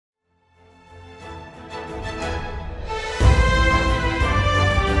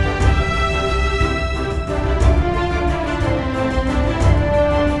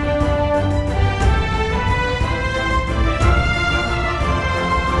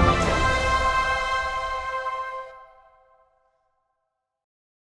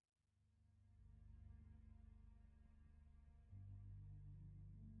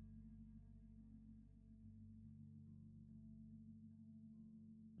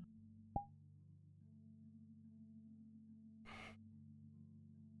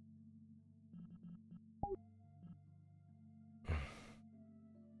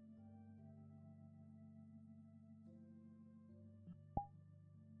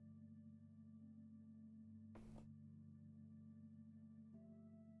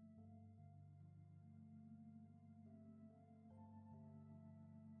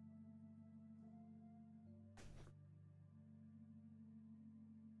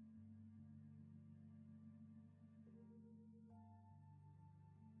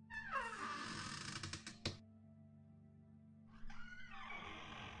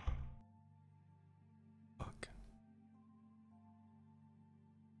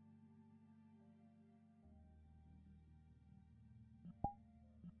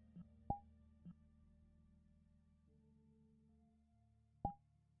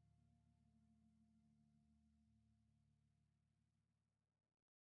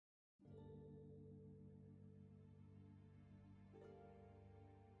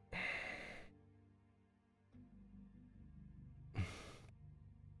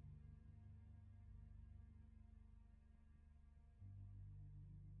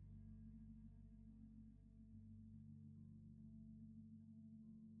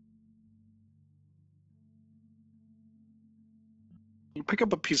You pick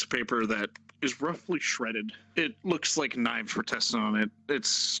up a piece of paper that is roughly shredded. It looks like knives were tested on it.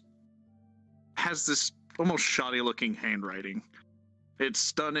 Has this almost shoddy-looking handwriting.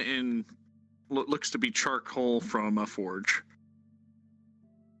 It's done in what looks to be charcoal from a forge.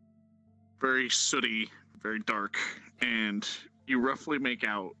 Very sooty, very dark, and you roughly make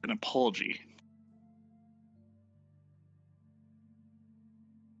out an apology.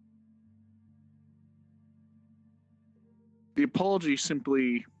 The apology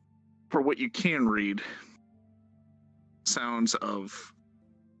simply, for what you can read, sounds of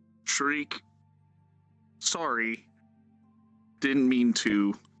shriek, sorry, didn't mean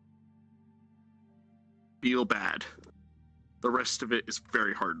to, feel bad. The rest of it is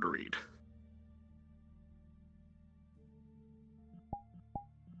very hard to read.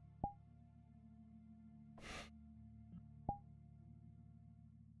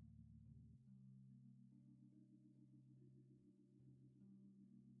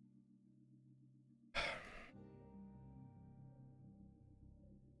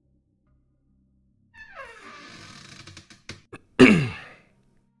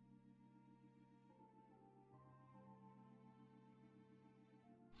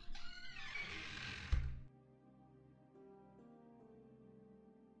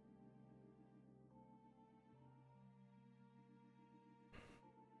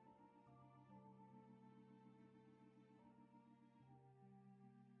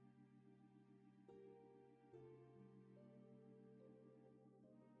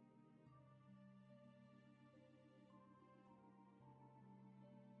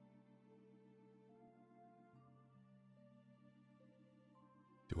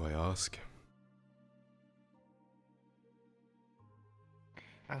 Do I ask?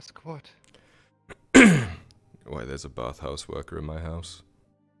 Ask what? Why there's a bathhouse worker in my house.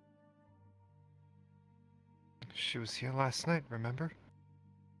 She was here last night, remember?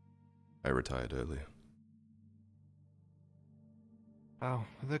 I retired early. Oh,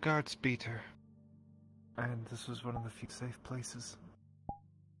 the guards beat her. And this was one of the few safe places.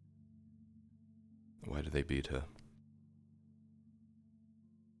 Why did they beat her?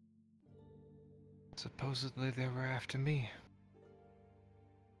 Supposedly they were after me.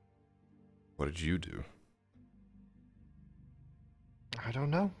 What did you do? I don't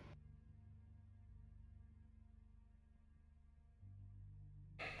know.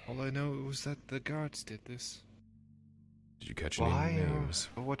 All I know was that the guards did this. Did you catch Why any names?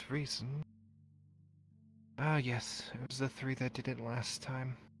 or for what reason? Ah, yes, it was the three that did it last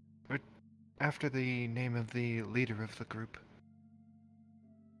time. But after the name of the leader of the group.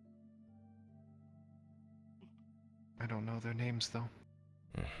 I don't know their names, though.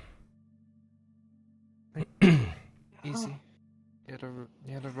 Easy. You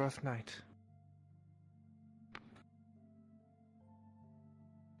had a rough night.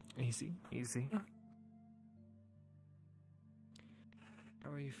 Easy, easy.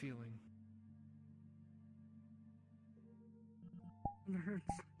 How are you feeling? It hurts.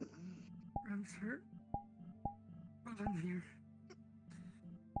 Ribs hurt. But I'm here.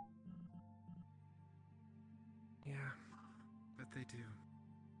 Yeah, but they do.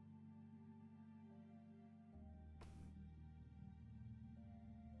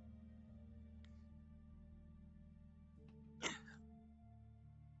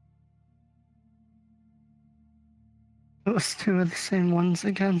 It was two of the same ones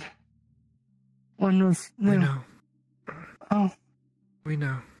again. One was new. We know. Oh, We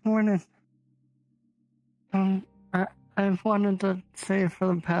know. morning. I've wanted to say for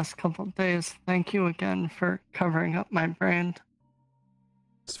the past couple of days, thank you again for covering up my brand.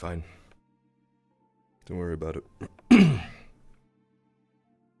 It's fine. Don't worry about it.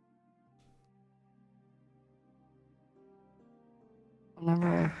 Whenever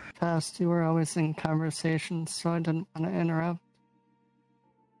I passed, you were always in conversation, so I didn't want to interrupt.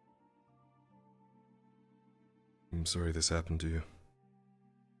 I'm sorry this happened to you.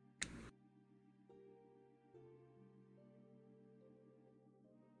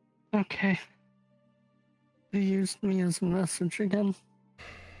 Okay. They used me as a message again.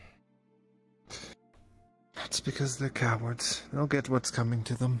 That's because they're cowards. They'll get what's coming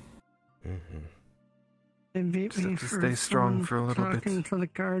to them. Mm-hmm. They beat Just me have to for stay strong someone for a little bit. talking to the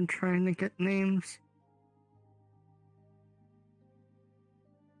guard trying to get names.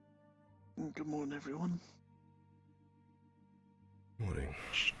 Good morning, everyone. Morning.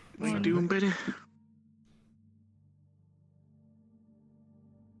 How you doing, Betty?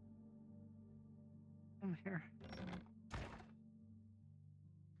 I'm here.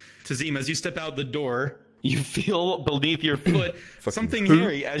 Tazim, as you step out the door, you feel beneath your foot something who?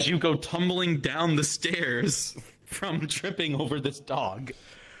 hairy as you go tumbling down the stairs. from tripping over this dog.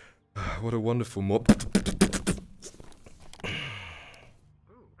 What a wonderful mob. Oh,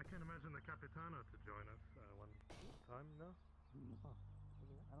 I can't imagine the Capitano to join us one time, no?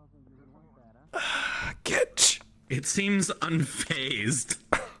 Catch! It seems unfazed.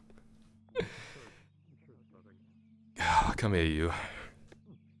 Come here, you.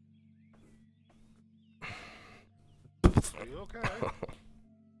 Are you okay?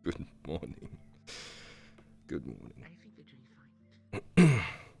 Good morning. Good morning.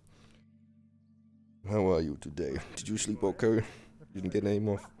 How are you today? Did you sleep okay? You didn't get any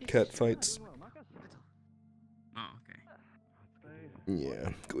more cat fights? Oh, okay. Yeah,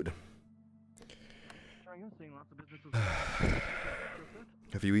 good.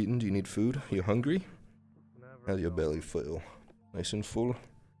 Have you eaten? Do you need food? Are you hungry? How's your belly feel? Nice and full?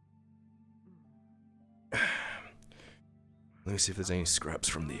 Let me see if there's any scraps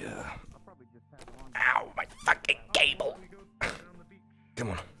from the, Ow, my fucking cable! Come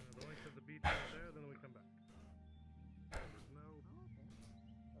on.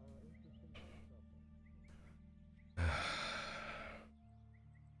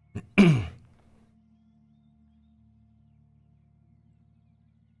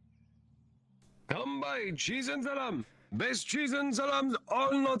 Come by, cheese and salam. Best cheese and salams,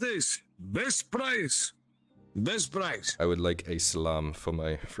 all notice. Best price. Best price. I would like a salam for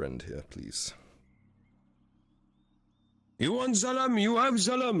my friend here, please. You want salam, you have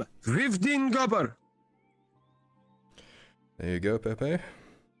salam. 15 copper. There you go, Pepe.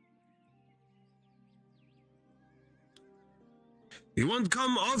 You want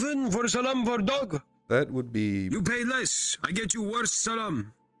come often for salam for dog? That would be... You pay less. I get you worse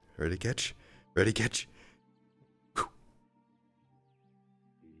salam. Ready, catch? Ready, catch?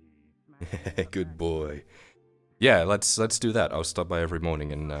 Good boy. Yeah, let's do that. I'll stop by every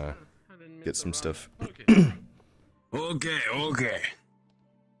morning and get some stuff. Okay.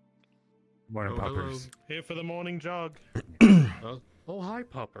 Morning, Poppers. Here for the morning jog. Oh, hi,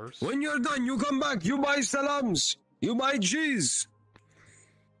 Poppers. When you're done, you come back. You buy salams. You buy cheese.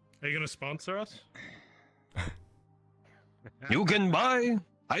 Are you gonna sponsor us? You can buy.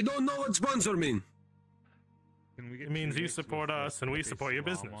 I don't know what sponsor mean. It means you support us and we support your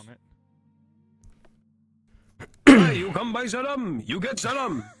business. Hey, you come buy salam. You get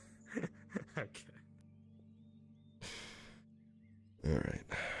salam. Okay. All right.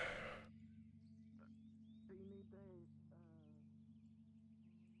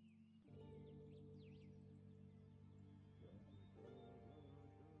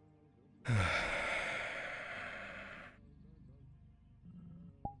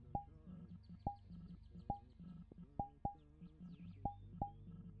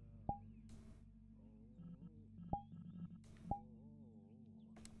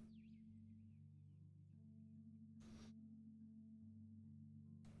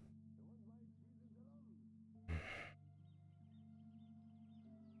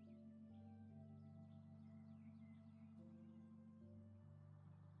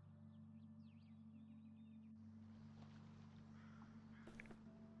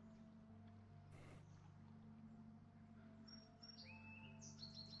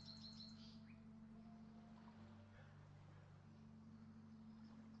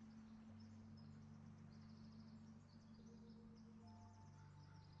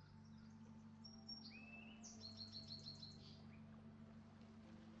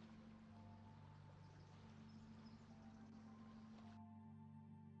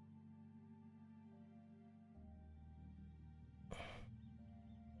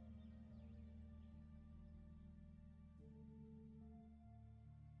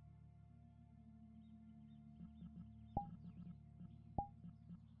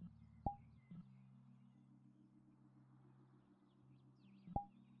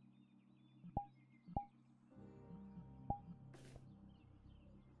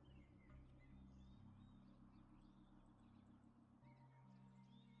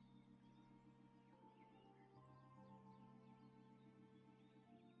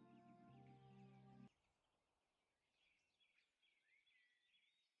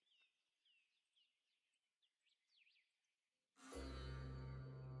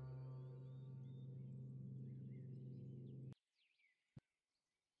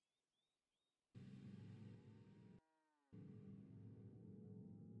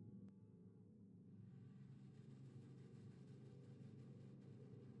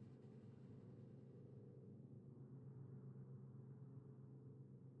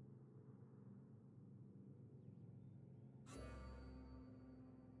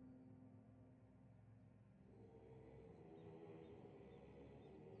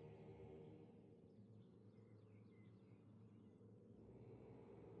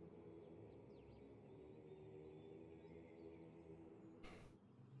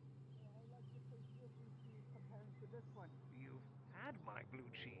 this one. You've had my blue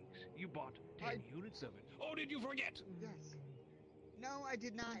cheese. You bought 10 units of it. Oh, did you forget? Yes. No, I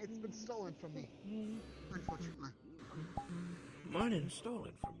did not. It's been stolen from me. Unfortunately. Mine is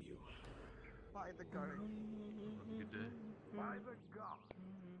stolen from you. By the guard. Good day. By the god.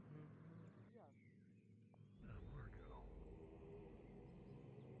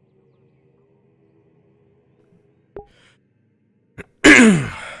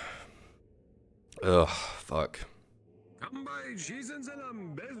 Ugh, fuck. Come by cheese and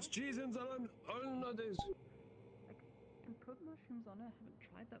salam. Best cheese and salam. All Nautis. And put mushrooms on it. I haven't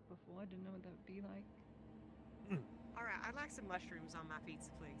tried that before. I didn't know what that would be like. Alright, I'd like some mushrooms on my pizza,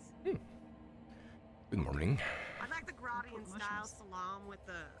 please. Good morning. I'd like the Gradian style salam with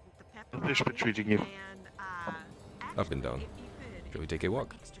the pepperoni. The fish been treating you. And, Up and down. if you could Shall we take a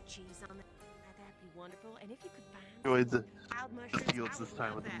walk? extra cheese on that'd be wonderful. And if you could find Enjoy the wild mushrooms, fields I this would time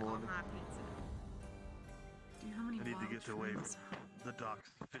love of the that morning. on my pizza. Do you have any I need to wild get away shrooms? from the docks.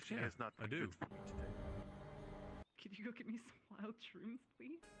 Fishing Yeah, is not I do. good for me today. Could you go get me some wild shrooms,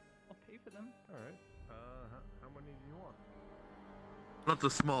 please? I'll pay for them. Alright. How many do you want? not the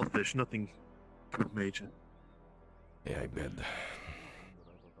small fish, nothing too major. Yeah, I bet. That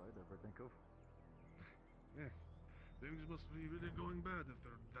I'd ever think of. Yeah. Things must be really going bad if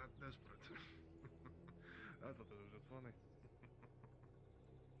they're that desperate. I thought that was just funny.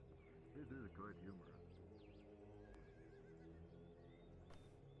 It is quite humorous.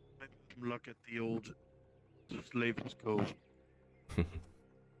 Look at the old Slaver's Cove.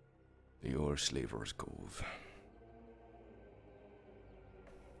 Your Slaver's Cove.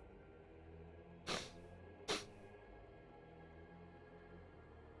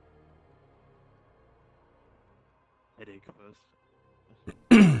 Headache first.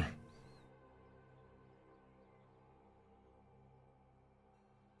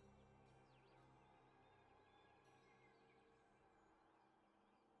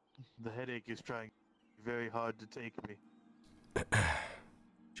 The headache is trying very hard to take me.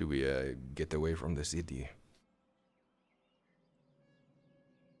 Should we get away from the city?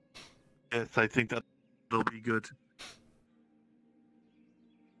 Yes, I think that'll be good.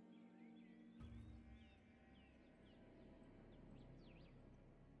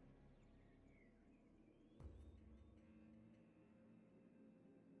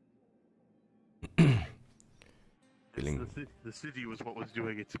 Feeling... The city was what was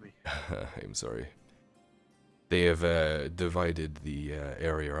doing it to me. I'm sorry. They have divided the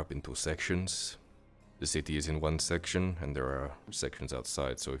area up into sections. The city is in one section, and there are sections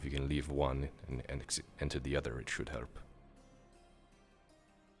outside, so if you can leave one and enter the other, it should help.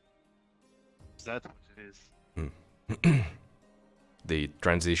 That's what it is. The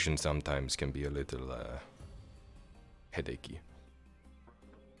transition sometimes can be a little headachy.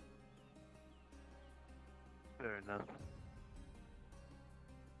 Fair enough.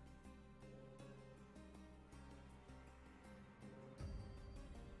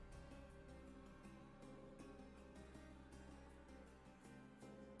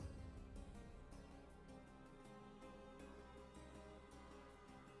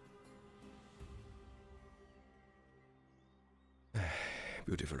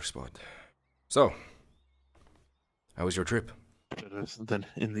 Beautiful spot. So, how was your trip? Better than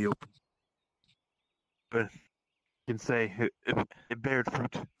in the open. But I can say it bared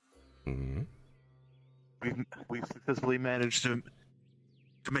fruit. Mm-hmm. We've successfully managed to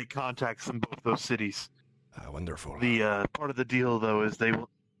make contacts in both those cities. Wonderful. The part of the deal, though, is they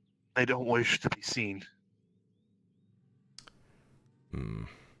don't wish to be seen. Hmm.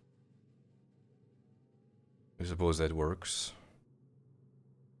 I suppose that works.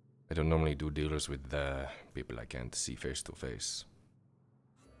 I don't normally do deals with people I can't see face to face.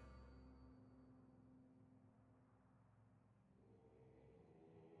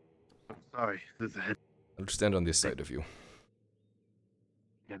 Sorry, there's a head. I'll stand on this side of you.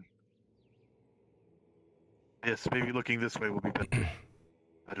 Again. Yes, maybe looking this way will be better.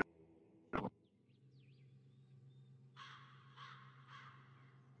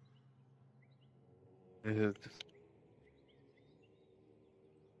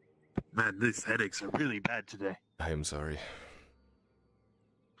 Man, these headaches are really bad today. I am sorry.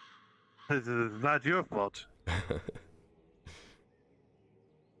 This is not your fault.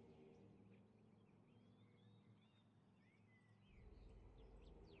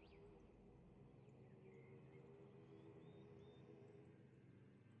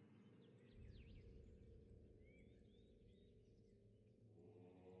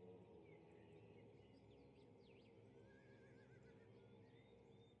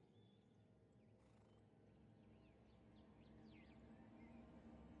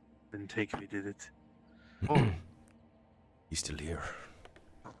 Didn't take me, did it? Oh, He's still here.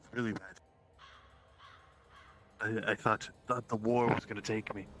 Oh, really bad. I thought the war was gonna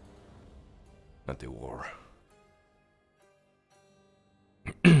take me. Not the war.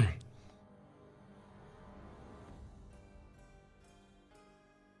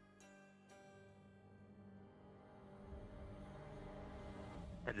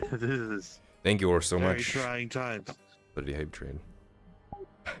 This is Thank you all so very much trying times. for the hype train.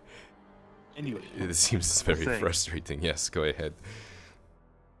 Anyway, It seems very saying. frustrating. Yes, go ahead.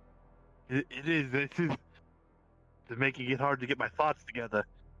 It is. This is making it hard to get my thoughts together.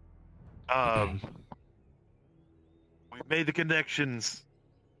 We've made the connections,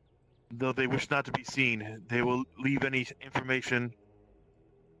 though they wish not to be seen. They will leave any information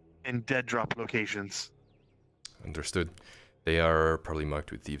in dead drop locations. Understood. They are probably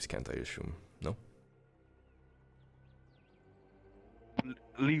marked with thieves' cant, I assume. No?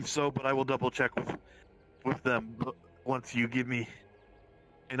 Leave so, but I will double check with them once you give me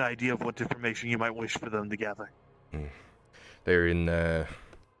an idea of what information you might wish for them to gather. They're in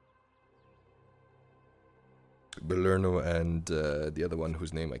Belerno and the other one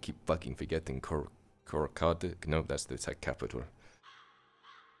whose name I keep fucking forgetting. Corcade? No, that's the tech capital.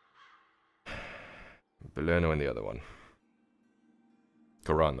 Belerno and the other one.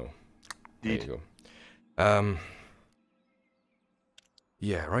 Corano. There you go.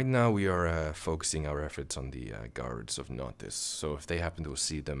 Yeah, right now we are focusing our efforts on the guards of Nautis. So if they happen to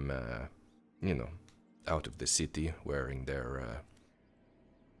see them, you know, out of the city wearing their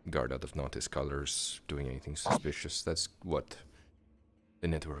guard out of Nautis colors, doing anything suspicious, that's what the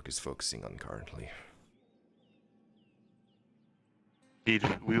network is focusing on currently.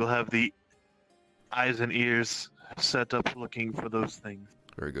 Indeed, we will have the eyes and ears set up looking for those things.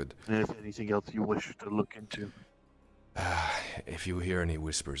 Very good. And if anything else you wish to look into. If you hear any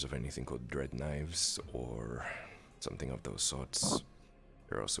whispers of anything called dread knives or something of those sorts,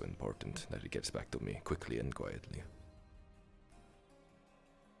 they're also important that it gets back to me quickly and quietly.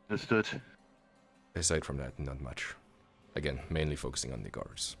 Understood. Aside from that, not much. Again, mainly focusing on the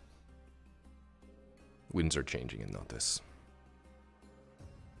guards. Winds are changing in Nautis.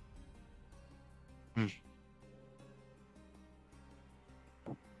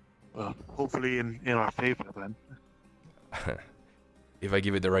 Well, hopefully in our favor then. If I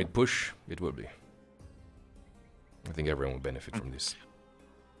give it the right push, it will be. I think everyone will benefit from this.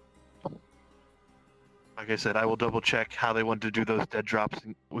 Like I said, I will double check how they want to do those dead drops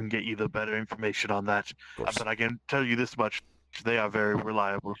and we can get you the better information on that. But I can tell you this much, they are very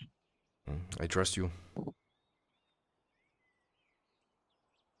reliable. I trust you.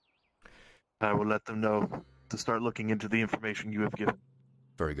 I will let them know to start looking into the information you have given.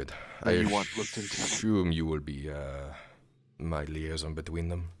 Very good. That I you want looked into. assume you will be my liaison between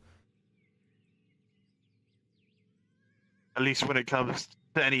them. At least when it comes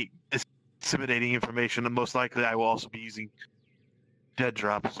to any disseminating information, and most likely I will also be using dead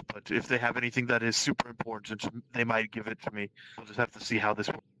drops. But if they have anything that is super important, they might give it to me. We'll just have to see how this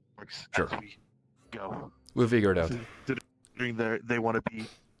works as we go. We'll figure it out. Considering they want to be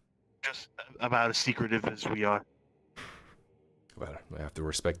just about as secretive as we are. Well, I have to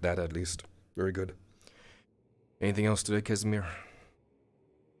respect that at least. Very good. Anything else today, Casimir?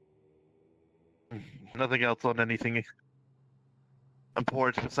 Nothing else on anything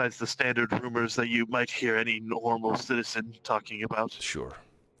important besides the standard rumors that you might hear any normal citizen talking about. Sure,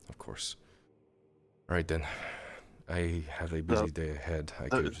 of course. Alright then. I have a busy day ahead.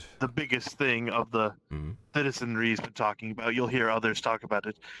 The biggest thing of the citizenry's been talking about, you'll hear others talk about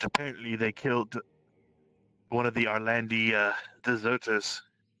it. Apparently they killed one of the Arlandi deserters.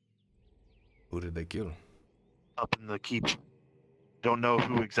 Who did they kill? Up in the keep. Don't know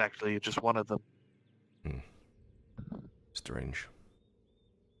who exactly, just one of them. Strange.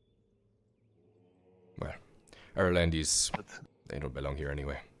 Well, Arlandis, they don't belong here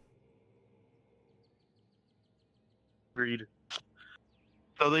anyway. Agreed.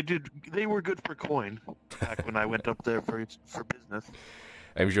 So they were good for coin back when I went up there for business.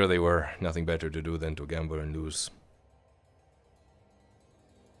 I'm sure they were. Nothing better to do than to gamble and lose.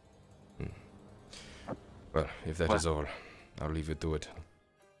 Well, if that is all, I'll leave you to it.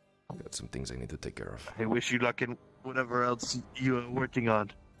 Got some things I need to take care of. I wish you luck in whatever else you are working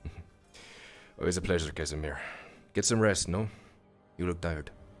on. Always a pleasure, Casimir. Get some rest, no? You look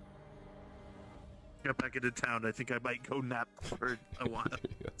tired. Get back into town. I think I might go nap for a while.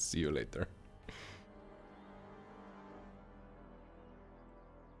 See you later.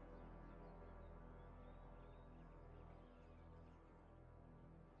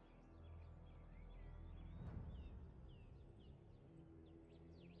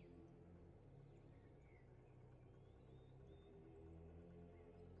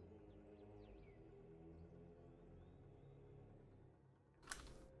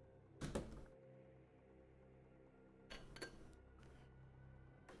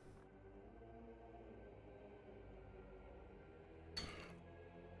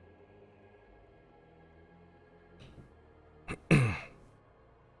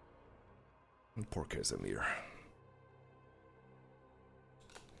 Poor Casimir.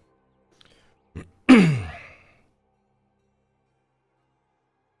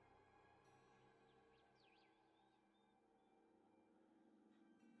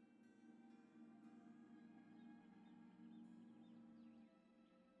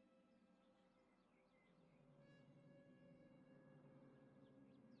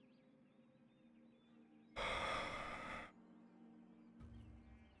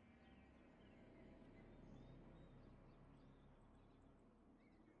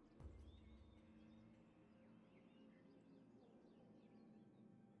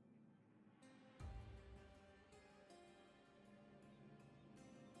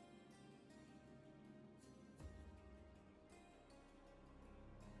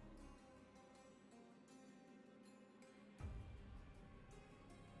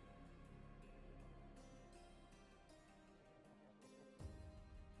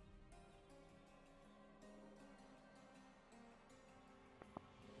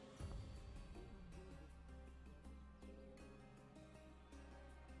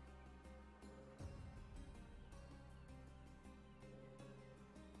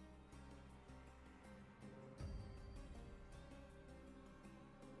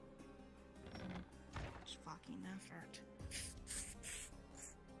 Fucking effort.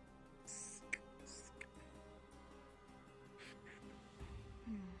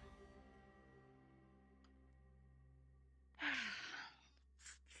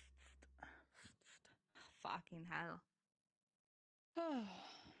 Fucking hell.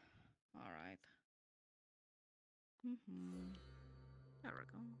 Alright. There we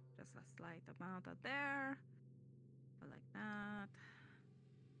go. Just a slight amount of there. Like that.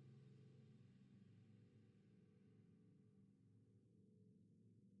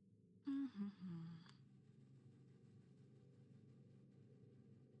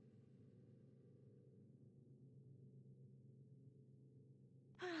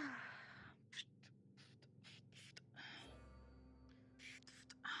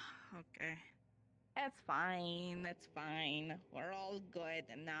 Okay. It's fine. It's fine. We're all good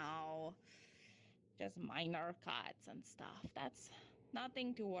now. Just minor cuts and stuff. That's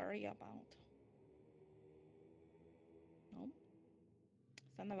nothing to worry about. No.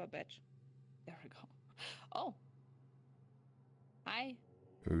 Son of a bitch. There we go. Oh. Hi.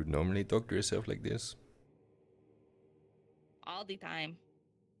 You normally talk to yourself like this? All the time.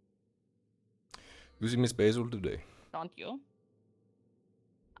 You see Miss Basil today? Don't you?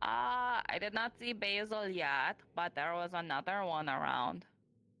 I did not see Basil yet, but there was another one around.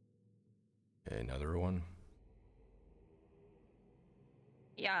 Another one?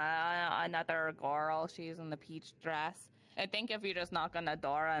 Yeah, another girl. She's in the peach dress. I think if you just knock on the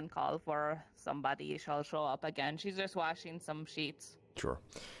door and call for somebody, she'll show up again. She's just washing some sheets. Sure.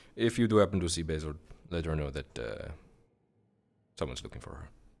 If you do happen to see Basil, let her know that someone's looking for her.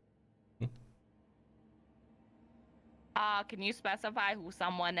 Can you specify who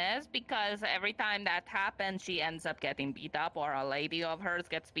someone is? Because every time that happens, she ends up getting beat up, or a lady of hers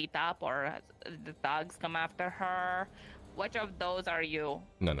gets beat up, or the thugs come after her. Which of those are you?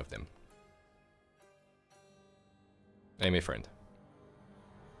 None of them. I'm a friend.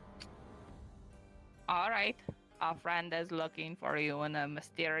 Alright. A friend is looking for you in a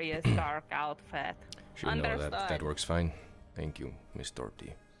mysterious dark outfit. Sure, no, that works fine. Thank you, Miss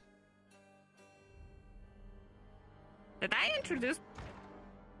Dorothy. Did I introduce?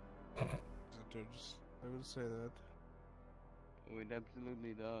 I would say that. Oh, it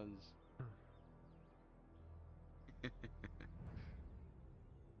absolutely does. This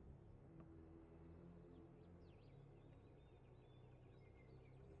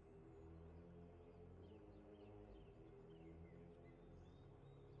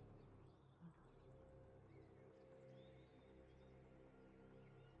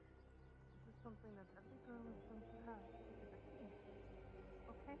is something that every girl is going to have. Is a key.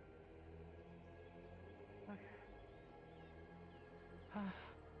 Okay? Okay.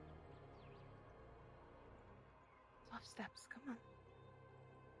 12 steps, come on.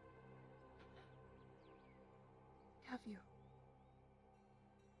 Have you?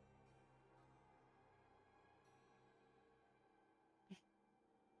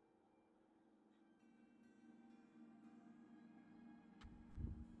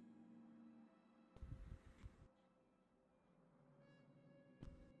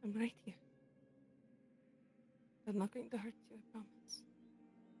 I'm right here. I'm not going to hurt you, I promise.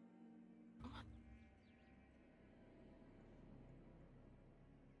 Come on.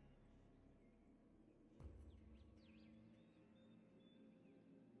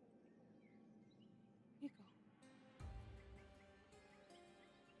 Here you go.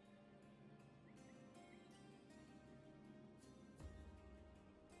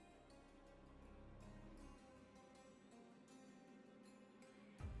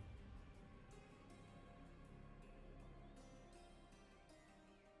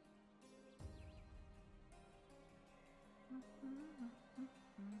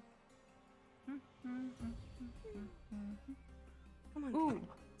 Come on. Ooh,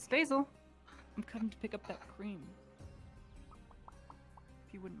 it's Basil. I'm coming to pick up that cream.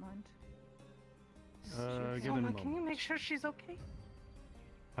 If you wouldn't mind. Give it a moment. Can you make sure she's okay?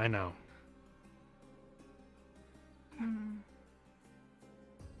 I know. Come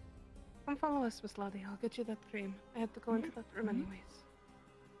follow us, Miss Lottie. I'll get you that cream. I have to go into that room anyways.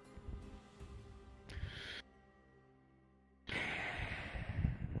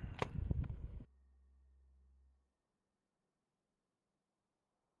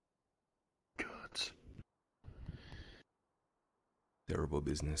 Gods. Terrible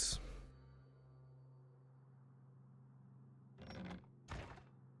business.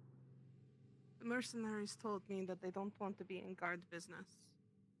 The mercenaries told me that they don't want to be in guard business.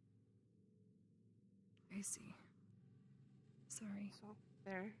 I see. Sorry. So,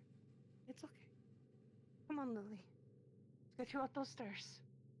 there. It's okay. Come on, Lily. Let's get you up those stairs.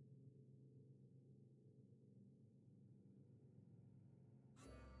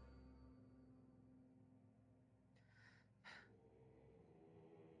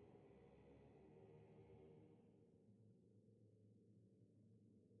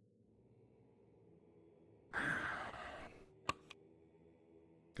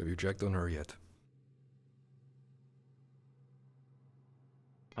 Have you checked on her yet?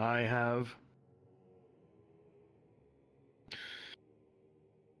 I have.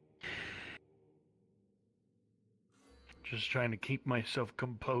 Just trying to keep myself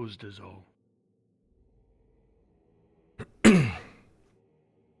composed is all.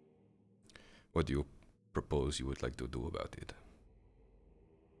 What do you propose you would like to do about it?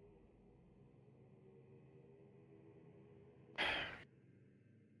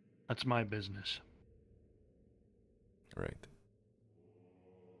 That's my business. Right.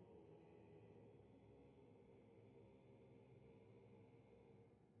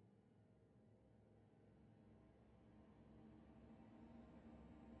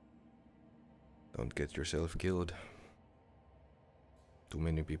 Don't get yourself killed. Too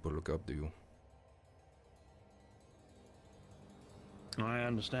many people look up to you. I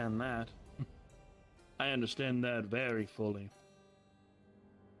understand that. I understand that very fully.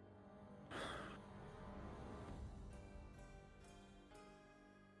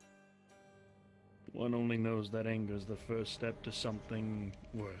 One only knows that anger is the first step to something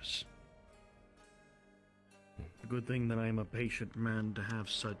worse. A good thing that I am a patient man to have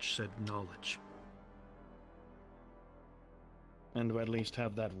such said knowledge. And to at least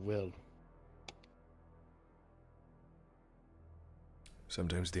have that will.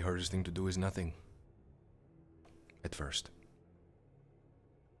 Sometimes the hardest thing to do is nothing. At first.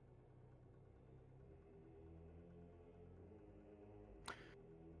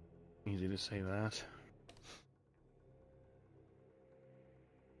 Easy to say that.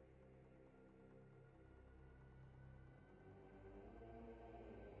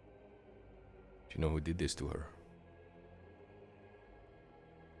 Do you know who did this to her?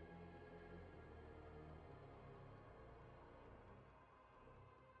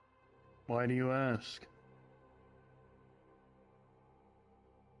 Why do you ask?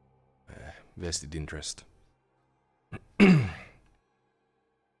 Vested interest.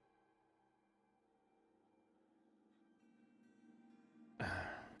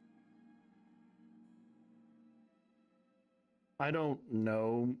 I don't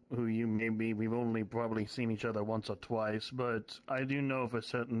know who you may be. We've only probably seen each other once or twice, but I do know for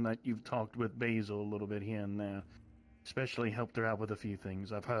certain that you've talked with Basil a little bit here and there. Especially helped her out with a few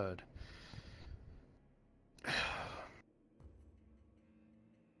things, I've heard.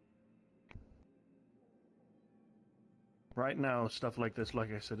 Right now, stuff like this,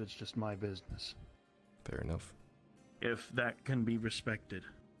 like I said, it's just my business. Fair enough. If that can be respected.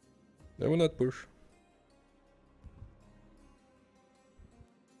 I will not push.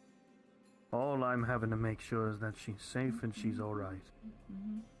 All I'm having to make sure is that she's safe and she's alright.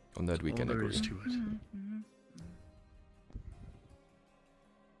 On that we can All there agree. is to it.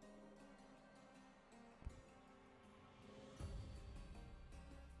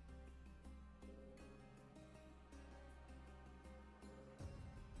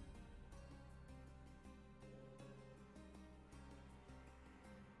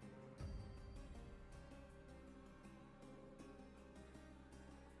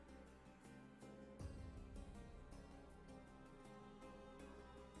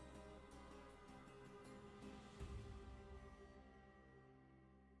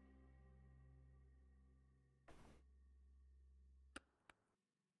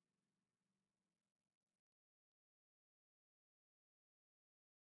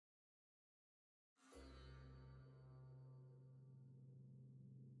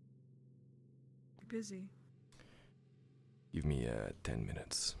 busy. Give me 10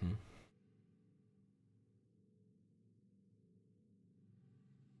 minutes.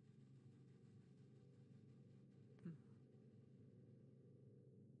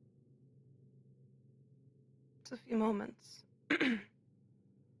 It's a few moments.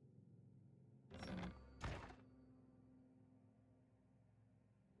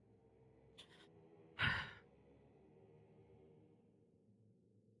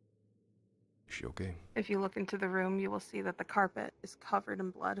 Is she okay? If you look into the room, you will see that the carpet is covered in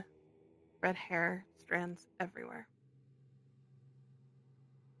blood. Red hair, strands everywhere.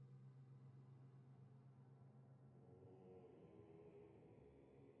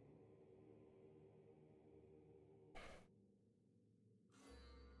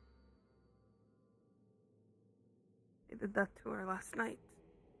 They did that to her last night,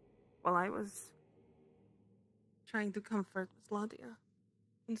 while I was trying to comfort Gradia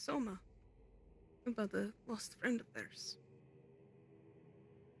and Soma about a lost friend of theirs.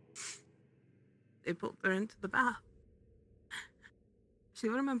 They pulled her into the bath. She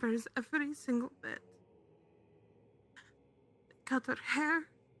remembers every single bit. They cut her hair.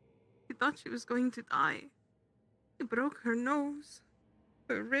 She thought she was going to die. They broke her nose,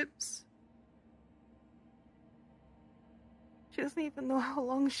 her ribs. She doesn't even know how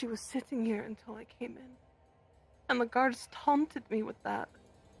long she was sitting here until I came in. And the guards taunted me with that.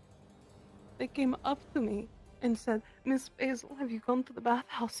 They came up to me and said, "Miss Basil, have you gone to the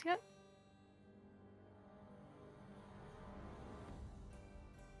bathhouse yet?"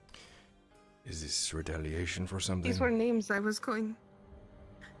 Is this retaliation for something? These were names I was going.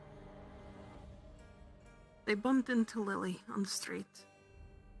 They bumped into Lily on the street.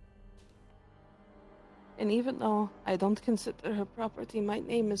 And even though I don't consider her property, my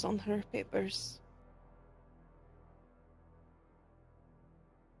name is on her papers.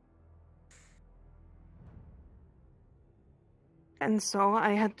 And so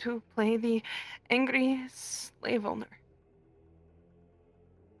I had to play the angry slave owner.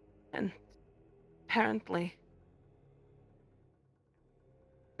 And apparently,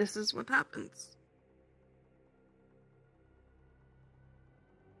 this is what happens.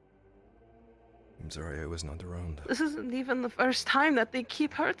 I'm sorry I was not around. This isn't even the first time that they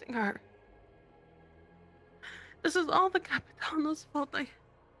keep hurting her. This is all the Capitano's fault.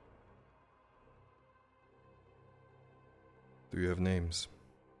 Do you have names?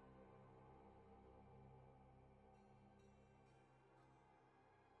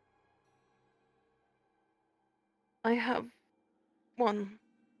 I have one.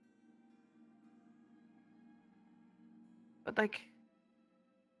 But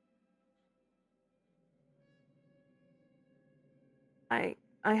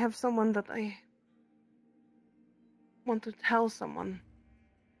I have someone that I want to tell someone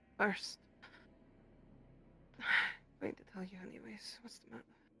first. I'm going to tell you anyways. What's the matter?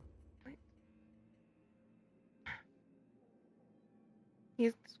 Right?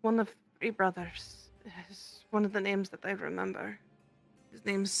 He's one of 3 brothers. It's one of the names that I remember. His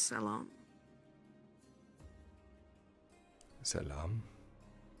name's Salam. Salam?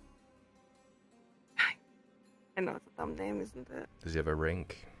 I know it's a dumb name, isn't it? Does he have a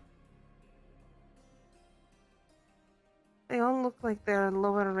rank? They all look like they're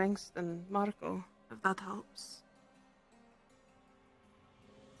lower ranks than Marco, if that helps.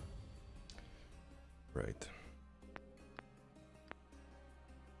 Right.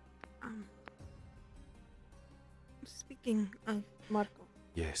 Speaking of Marco.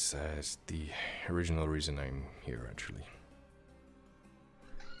 Yes, it's the original reason I'm here, actually.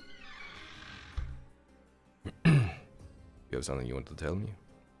 You have something you want to tell me?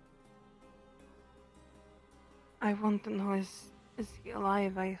 I want to know, is he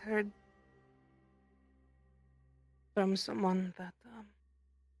alive? I heard from someone that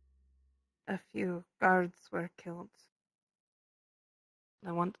a few guards were killed.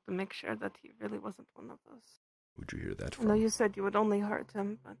 I wanted to make sure that he really wasn't one of those. Would you hear that I know from? you said you would only hurt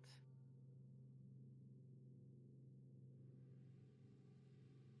him, but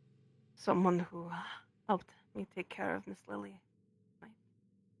someone who helped me take care of Miss Lily.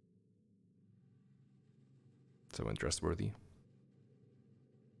 Someone trustworthy?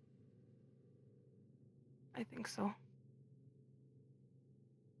 I think so.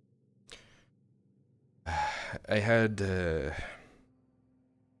 I had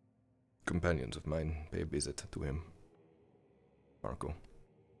companions of mine pay a visit to him, Marco.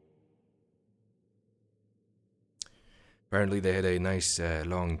 Apparently they had a nice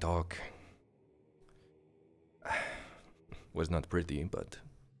long talk. Was not pretty, but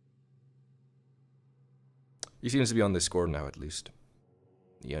he seems to be on the score now, at least.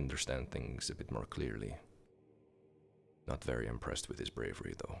 he understands things a bit more clearly. Not very impressed with his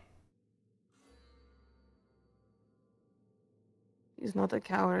bravery, though. He's not a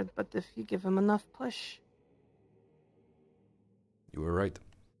coward, but if you give him enough push. You were right.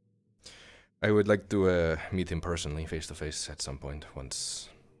 I would like to meet him personally, face to face, at some point, once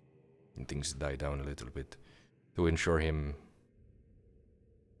things die down a little bit, to ensure him,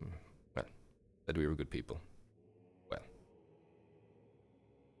 well, that we were good people. Well,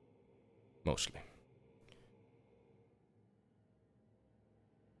 mostly.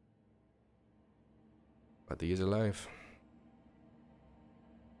 But he is alive.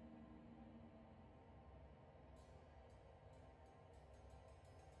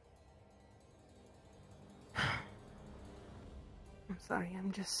 I'm sorry,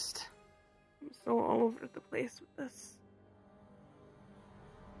 I'm so all over the place with this.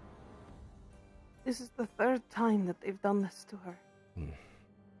 This is the third time that they've done this to her.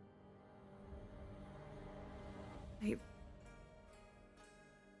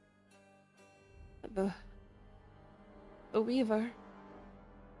 The Weaver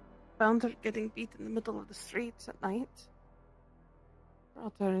found her getting beat in the middle of the streets at night.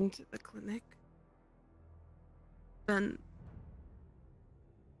 Brought her into the clinic. Then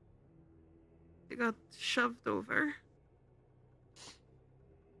she got shoved over.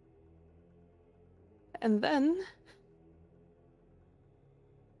 And then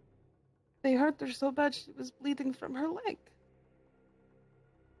they hurt her so bad she was bleeding from her leg.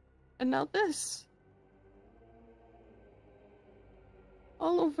 And now this.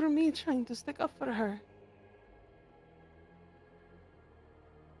 All over me trying to stick up for her.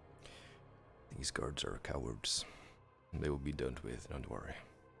 These guards are cowards. They will be dealt with, don't worry.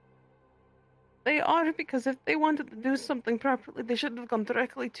 They are, because if they wanted to do something properly, they should have gone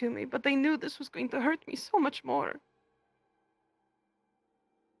directly to me, but they knew this was going to hurt me so much more.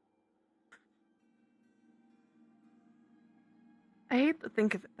 I hate to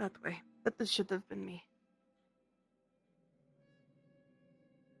think of it that way, that this should have been me.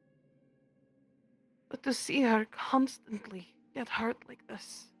 But to see her constantly get hurt like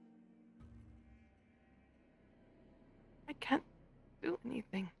this, I can't do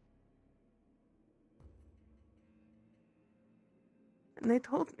anything. And they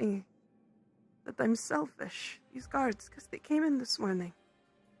told me that I'm selfish, these guards, because they came in this morning.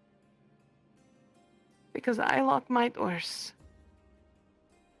 Because I lock my doors.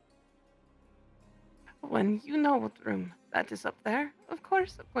 When you know what room that is up there, of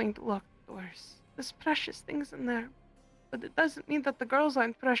course I'm going to lock the doors. There's precious things in there. But it doesn't mean that the girls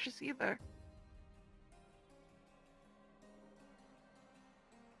aren't precious either.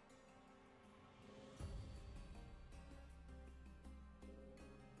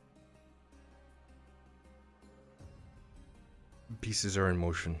 Pieces are in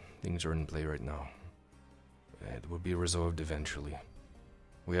motion. Things are in play right now. It will be resolved eventually.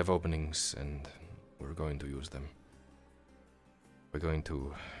 We have openings and we're going to use them. We're going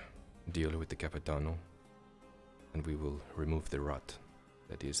to deal with the Capitano and we will remove the rot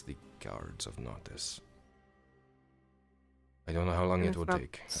that is the guards of Nautis. I don't know how long it will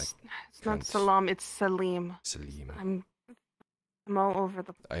take. It's not Salam, it's Salim. Salim. I'm all over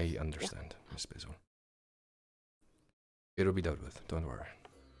the place. I understand, Miss Basil. It'll be dealt with, don't worry.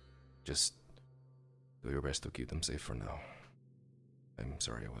 Just do your best to keep them safe for now. I'm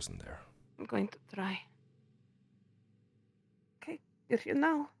sorry I wasn't there. I'm going to try. Okay, if you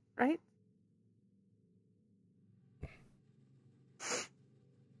know, right?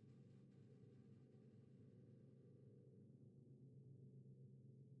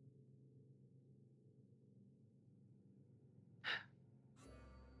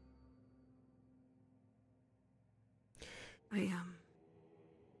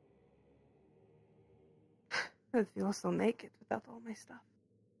 I feel so naked without all my stuff.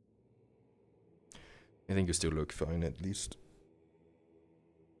 I think you still look fine, at least.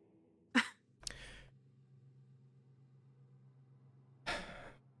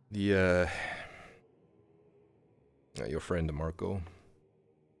 Your friend Marco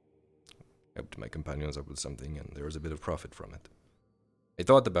helped my companions up with something, and there was a bit of profit from it. I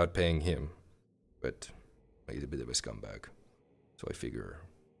thought about paying him, but he's a bit of a scumbag, so I figure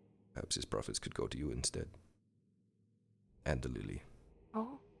perhaps his profits could go to you instead. And the Lily.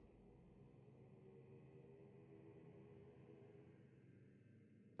 Oh.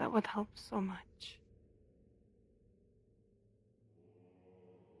 That would help so much.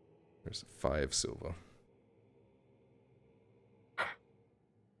 There's 5 silver.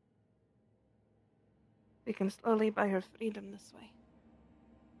 We can slowly buy her freedom this way.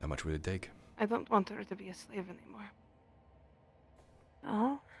 How much will it take? I don't want her to be a slave anymore.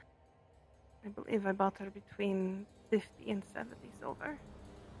 Oh, believe I bought her between 50 and 70 silver.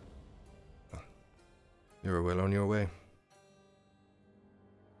 You're well on your way.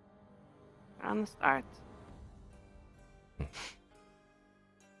 We're on the start.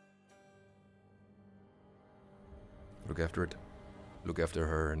 Look after it. Look after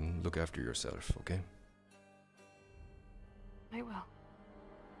her and look after yourself, okay? I will.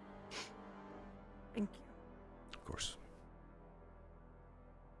 Thank you. Of course.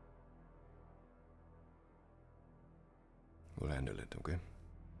 We'll handle it, okay?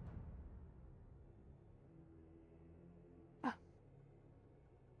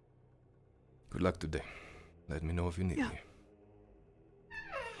 Good luck today. Let me know if you need me.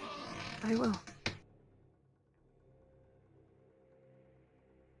 I will.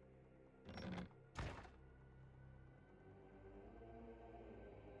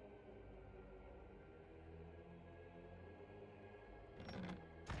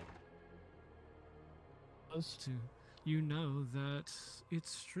 Close to, you know that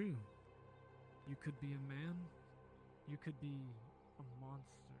it's true. You could be a man, you could be a monster,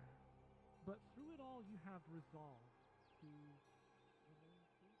 but through it all you have resolve to remain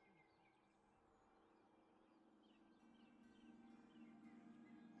faithful.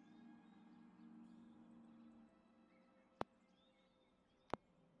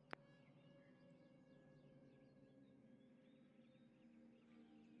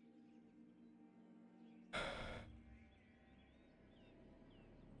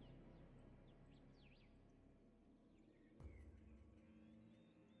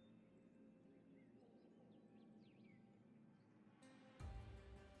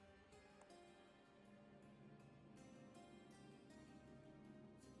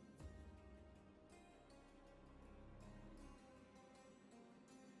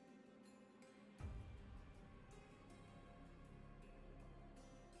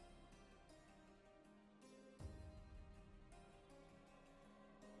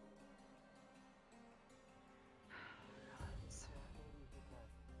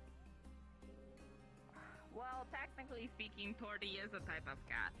 Well, technically speaking, Torty is a type of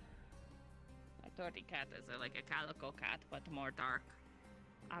cat. A Torty cat is like a calico cat, but more dark,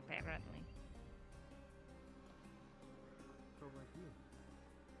 apparently. So like you.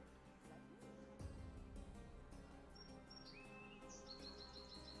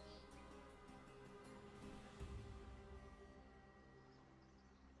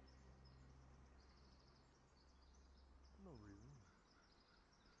 No reason.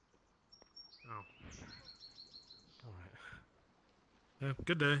 Oh. Alright. Yeah,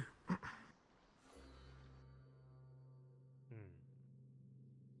 good day.